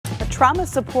trauma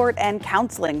support and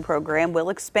counseling program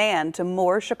will expand to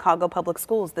more Chicago public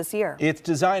schools this year. It's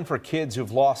designed for kids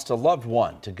who've lost a loved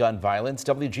one to gun violence.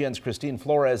 WGN's Christine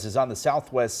Flores is on the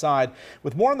southwest side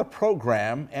with more on the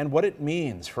program and what it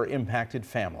means for impacted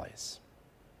families.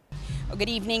 Well, good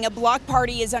evening. A block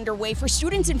party is underway for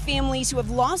students and families who have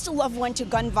lost a loved one to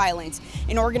gun violence.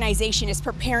 An organization is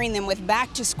preparing them with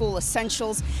back-to-school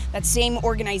essentials. That same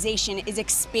organization is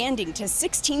expanding to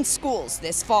 16 schools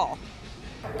this fall.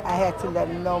 I had to let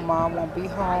them know Mom won't be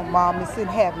home. Mom is in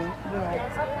heaven. You know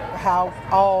how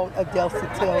all adults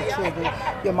tell children,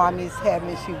 your mommy is in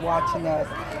heaven, she's watching us.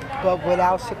 But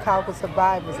without Chicago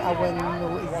survivors, I wouldn't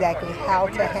know exactly how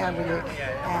to handle it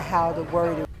and how to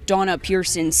word it. Donna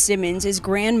Pearson Simmons is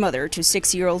grandmother to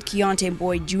 6-year-old Keontae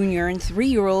Boyd Jr. and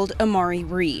 3-year-old Amari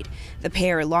Reed. The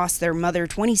pair lost their mother,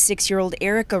 26-year-old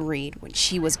Erica Reed, when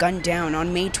she was gunned down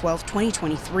on May 12,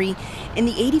 2023 in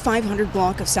the 8500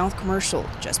 block of South Commercial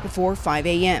just before 5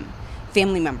 a.m.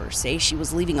 Family members say she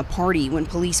was leaving a party when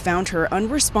police found her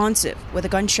unresponsive with a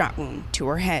gunshot wound to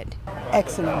her head.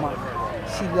 Excellent mom.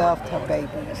 She loved her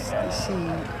babies.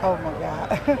 Oh my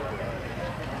God.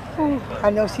 I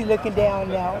know she's looking down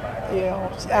now. You know,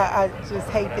 I just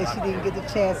hate that she didn't get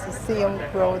the chance to see him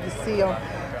grow, to see him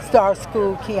start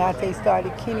school. Keontae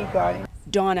started kindergarten.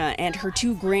 Donna and her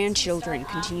 2 grandchildren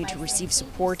continue to receive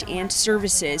support and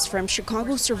services from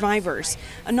Chicago Survivors,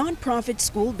 a nonprofit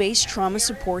school-based trauma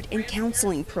support and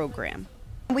counseling program.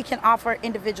 We can offer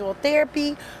individual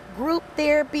therapy, group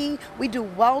therapy. We do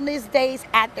wellness days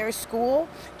at their school,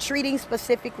 treating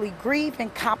specifically grief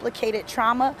and complicated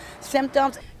trauma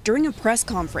symptoms. During a press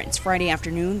conference Friday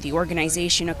afternoon, the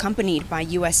organization, accompanied by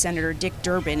U.S. Senator Dick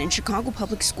Durbin and Chicago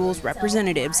Public Schools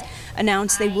representatives,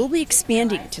 announced they will be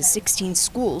expanding to 16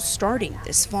 schools starting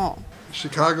this fall.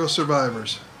 Chicago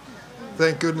Survivors,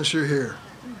 thank goodness you're here.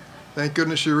 Thank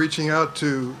goodness you're reaching out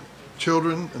to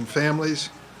children and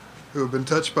families who have been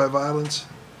touched by violence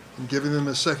and giving them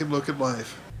a second look at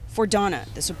life. For Donna,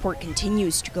 the support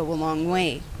continues to go a long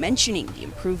way, mentioning the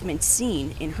improvements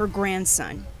seen in her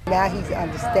grandson. Now he's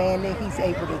understanding, he's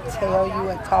able to tell you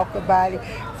and talk about it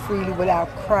freely without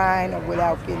crying or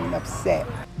without getting upset.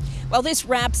 While this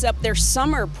wraps up their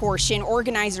summer portion,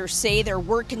 organizers say their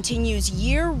work continues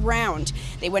year-round.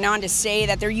 They went on to say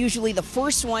that they're usually the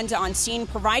first ones on scene,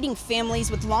 providing families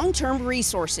with long-term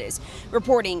resources.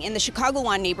 Reporting in the Chicago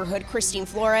Lawn neighborhood, Christine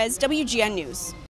Flores, WGN News.